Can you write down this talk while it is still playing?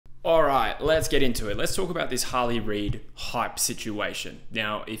All right, let's get into it. Let's talk about this Harley Reid hype situation.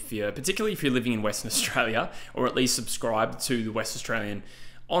 Now, particularly if you're living in Western Australia, or at least subscribe to the West Australian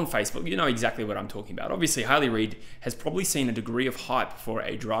on Facebook, you know exactly what I'm talking about. Obviously, Harley Reid has probably seen a degree of hype for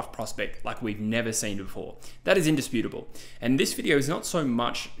a draft prospect like we've never seen before. That is indisputable. And this video is not so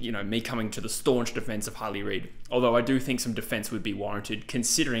much, me coming to the staunch defense of Harley Reid, although I do think some defense would be warranted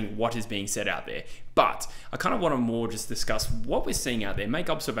considering what is being said out there. But I kind of want to more just discuss what we're seeing out there, make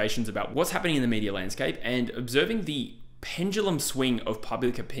observations about what's happening in the media landscape and observing the pendulum swing of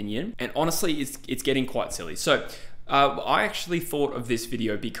public opinion. And honestly, it's getting quite silly. So I actually thought of this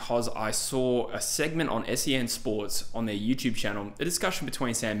video because I saw a segment on SEN Sports on their YouTube channel, a discussion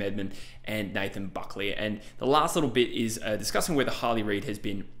between Sam Edmund and Nathan Buckley. And the last little bit is discussing whether Harley Reid has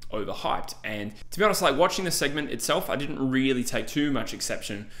been overhyped. And to be honest, like watching the segment itself, I didn't really take too much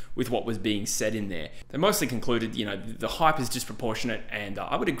exception with what was being said in there. They mostly concluded, the hype is disproportionate, and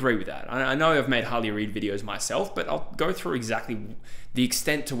I would agree with that. I know I've made Harley Reid videos myself, but I'll go through exactly the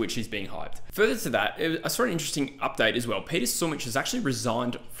extent to which he's being hyped. Further to that, I saw an interesting update as well. Peter Sumich has actually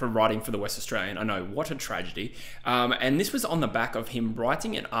resigned from writing for the West Australian. I know, what a tragedy. And this was on the back of him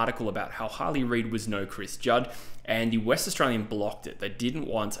writing an article about how Harley Reid was no Chris Judd, and the West Australian blocked it. They didn't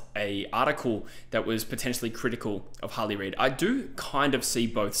want an article that was potentially critical of Harley Reid. I do kind of see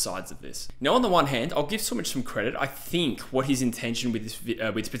both sides of this. Now, on the one hand, I'll give Sumich some credit. I think what his intention with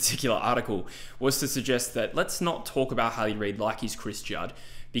this particular article was to suggest that let's not talk about Harley Reid like he's Chris Judd,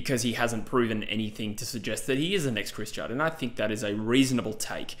 because he hasn't proven anything to suggest that he is the next Chris Judd, and I think that is a reasonable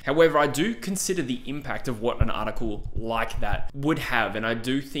take. However, I do consider the impact of what an article like that would have, and I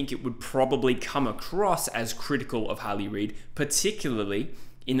do think it would probably come across as critical of Harley Reid, particularly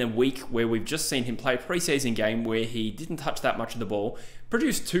in a week where we've just seen him play a preseason game where he didn't touch that much of the ball,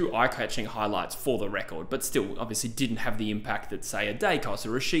 produced 2 eye-catching highlights for the record, but still obviously didn't have the impact that, say, a Dacos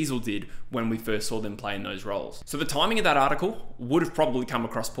or a Sheasel did when we first saw them play in those roles. So the timing of that article would have probably come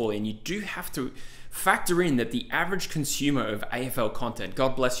across poorly, and you do have to factor in that the average consumer of AFL content,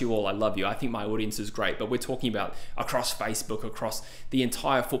 God bless you all, I love you, I think my audience is great, but we're talking about across Facebook, across the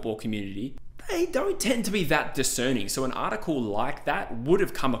entire football community, they don't tend to be that discerning. So an article like that would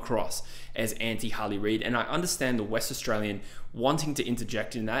have come across as anti-Harley Reid, and I understand the West Australian wanting to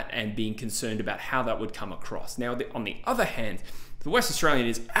interject in that and being concerned about how that would come across. Now, on the other hand, the West Australian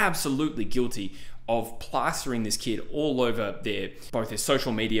is absolutely guilty of plastering this kid all over both their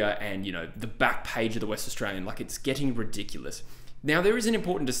social media and, the back page of the West Australian. Like, it's getting ridiculous. Now, there is an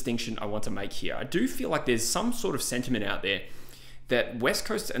important distinction I want to make here. I do feel like there's some sort of sentiment out there that West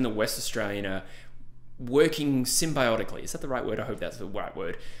Coast and the West Australian are working symbiotically. Is that the right word? I hope that's the right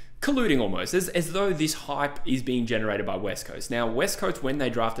word. Colluding almost, as though this hype is being generated by West Coast. Now, West Coast, when they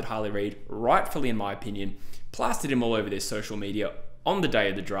drafted Harley Reid, rightfully in my opinion, plastered him all over their social media on the day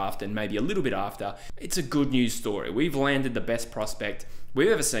of the draft and maybe a little bit after. It's a good news story. We've landed the best prospect we've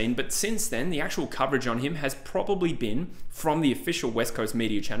ever seen, but since then, the actual coverage on him has probably been from the official West Coast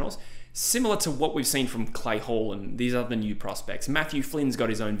media channels, similar to what we've seen from Clay Hall and these other new prospects. Matthew Flynn's got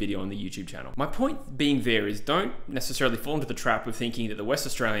his own video on the YouTube channel. My point being there is, don't necessarily fall into the trap of thinking that the West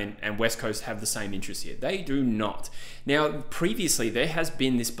Australian and West Coast have the same interests here. They do not. Now, previously, there has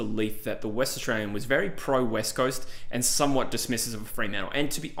been this belief that the West Australian was very pro-West Coast and somewhat dismissive of Fremantle.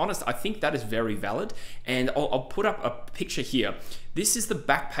 And to be honest, I think that is very valid. And I'll put up a picture here. This is the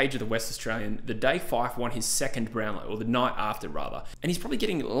back page of the West Australian, the day Fife won his second Brownlow, or the night after rather. And he's probably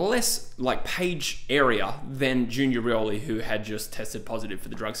getting less page area than Junior Rioli, who had just tested positive for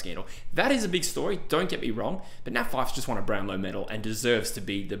the drug scandal. That is a big story, don't get me wrong, but now Fife's just won a Brownlow medal and deserves to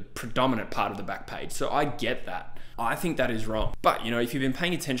be the predominant part of the back page. So I get that. I think that is wrong. But, if you've been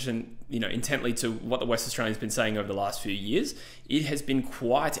paying attention, intently to what the West Australian's been saying over the last few years, it has been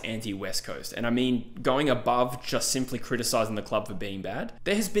quite anti-West Coast. And I mean, going above just simply criticising the club for being bad,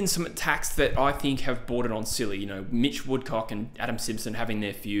 there has been some attacks that I think have bordered on silly. Mitch Woodcock and Adam Simpson having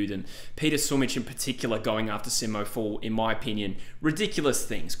their feud, and Peter Sumich in particular going after Simo for, in my opinion, ridiculous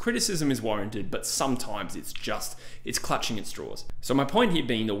things. Criticism is warranted, but sometimes it's clutching at straws. So my point here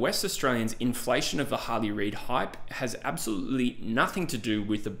being, the West Australians' inflation of the Harley Reid hype has absolutely nothing to do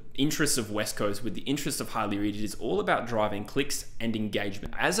with the interests of West Coast, with the interests of Harley Reid. It is all about driving clicks and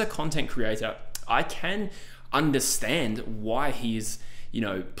engagement. As a content creator, I can understand why he is,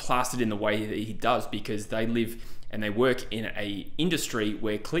 plastered in the way that he does, because they live and they work in a industry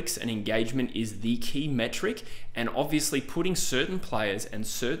where clicks and engagement is the key metric, and obviously putting certain players and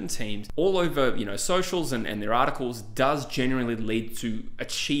certain teams all over socials and their articles does generally lead to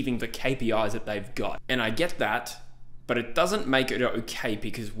achieving the KPIs that they've got. And I get that, but it doesn't make it okay,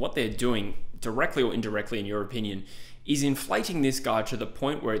 because what they're doing, directly or indirectly in your opinion, is inflating this guy to the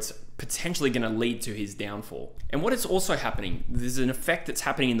point where it's potentially going to lead to his downfall. And what is also happening, there's an effect that's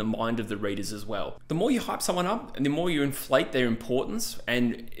happening in the mind of the readers as well. The more you hype someone up and the more you inflate their importance,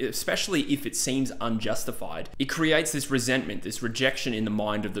 and especially if it seems unjustified, it creates this resentment, this rejection in the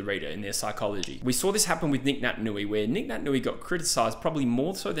mind of the reader, in their psychology. We saw this happen with Nick Naitanui, where Nick Naitanui got criticised probably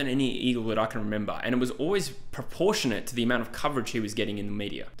more so than any Eagle that I can remember, and it was always proportionate to the amount of coverage he was getting in the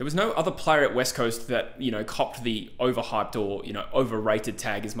media. There was no other player at West Coast that, copped the overhyped or, overrated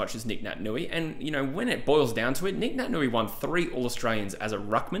tag as much as Nick Naitanui. And, when it boils down to it, Nick Naitanui won 3 All-Australians as a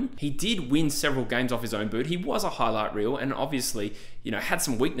ruckman. He did win several games off his own boot. He was a highlight reel and obviously, had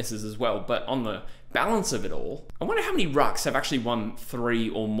some weaknesses as well. But on the balance of it all, I wonder how many rucks have actually won 3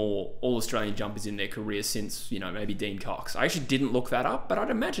 or more All-Australian jumpers in their career since, maybe Dean Cox. I actually didn't look that up, but I'd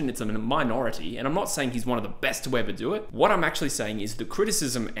imagine it's a minority, and I'm not saying he's one of the best to ever do it. What I'm actually saying is the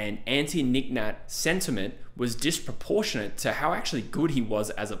criticism and anti-Nick Nat sentiment was disproportionate to how actually good he was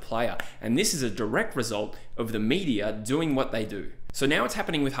as a player, and this is a direct result of the media doing what they do. So now it's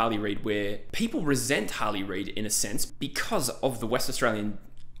happening with Harley Reid, where people resent Harley Reid in a sense because of the West Australian,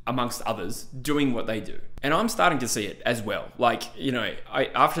 amongst others, doing what they do. And I'm starting to see it as well.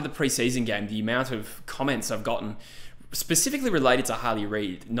 After the preseason game, the amount of comments I've gotten specifically related to Harley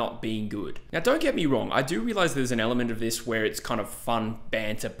Reid not being good. Now, don't get me wrong. I do realize there's an element of this where it's kind of fun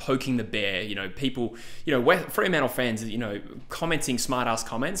banter, poking the bear, people, Fremantle fans, commenting smart-ass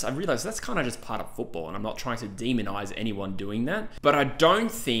comments. I realize that's kind of just part of football, and I'm not trying to demonize anyone doing that. But I don't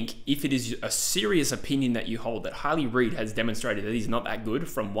think if it is a serious opinion that you hold that Harley Reid has demonstrated that he's not that good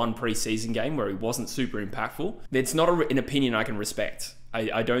from one preseason game where he wasn't super impactful, it's not an opinion I can respect.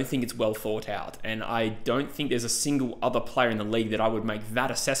 I don't think it's well thought out, and I don't think there's a single other player in the league that I would make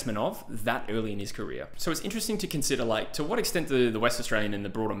that assessment of that early in his career. So it's interesting to consider, to what extent do the West Australian and the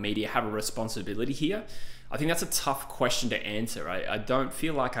broader media have a responsibility here? I think that's a tough question to answer. I don't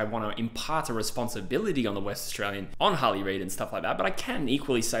feel like I want to impart a responsibility on the West Australian, on Harley Reid and stuff like that, but I can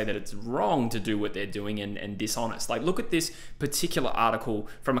equally say that it's wrong to do what they're doing and dishonest. Look at this particular article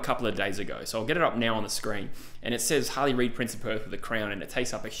from a couple of days ago. So I'll get it up now on the screen, and it says Harley Reid, Prince of Perth with a crown, and it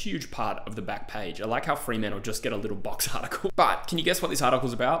takes up a huge part of the back page. I like how Fremantle just get a little box article. But can you guess what this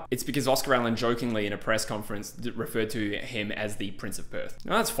article's about? It's because Oscar Allen jokingly in a press conference referred to him as the Prince of Perth.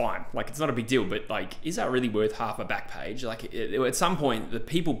 Now that's fine. It's not a big deal, but is that really worth half a back page? At some point, the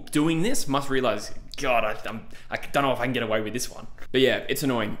people doing this must realize, God, I don't know if I can get away with this one. But yeah, it's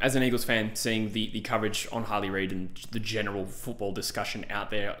annoying. As an Eagles fan, seeing the coverage on Harley Reid and the general football discussion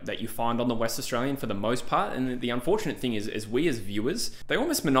out there that you find on the West Australian for the most part. And the unfortunate thing is we as viewers, they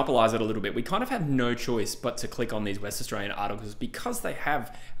almost monopolise it a little bit. We kind of have no choice but to click on these West Australian articles because they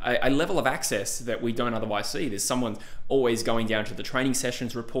have a level of access that we don't otherwise see. There's someone always going down to the training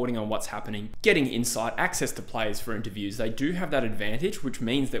sessions, reporting on what's happening, getting insight, access to players for interviews. They do have that advantage, which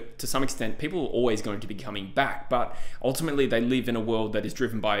means that to some extent, people are always going to be coming back, but ultimately they live in a world that is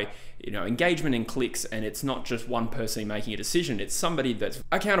driven by engagement and clicks, and it's not just one person making a decision. It's somebody that's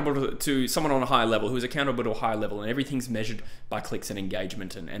accountable to someone on a higher level who's accountable to a higher level, and everything's measured by clicks and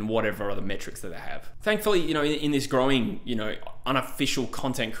engagement and whatever other metrics that they have. Thankfully, in this growing unofficial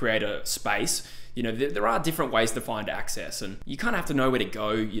content creator space, there are different ways to find access, and you kind of have to know where to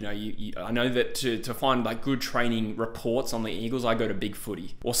go. I know that to find good training reports on the Eagles, I go to Big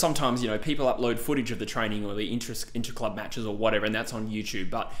Footy. Or sometimes, people upload footage of the training or the inter-club matches or whatever, and that's on YouTube.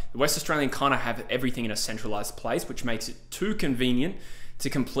 But the West Australian kind of have everything in a centralized place, which makes it too convenient to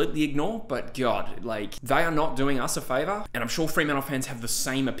completely ignore. But God, they are not doing us a favor. And I'm sure Fremantle fans have the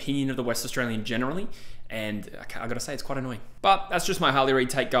same opinion of the West Australian generally. And I gotta say, it's quite annoying. But that's just my Harley Reid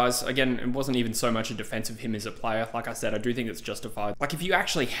take, guys. Again, it wasn't even so much a defense of him as a player. Like I said, I do think it's justified. If you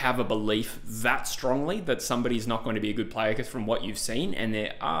actually have a belief that strongly that somebody's not going to be a good player because from what you've seen, and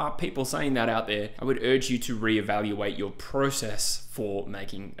there are people saying that out there, I would urge you to reevaluate your process for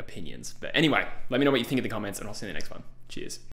making opinions. But anyway, let me know what you think in the comments, and I'll see you in the next one. Cheers.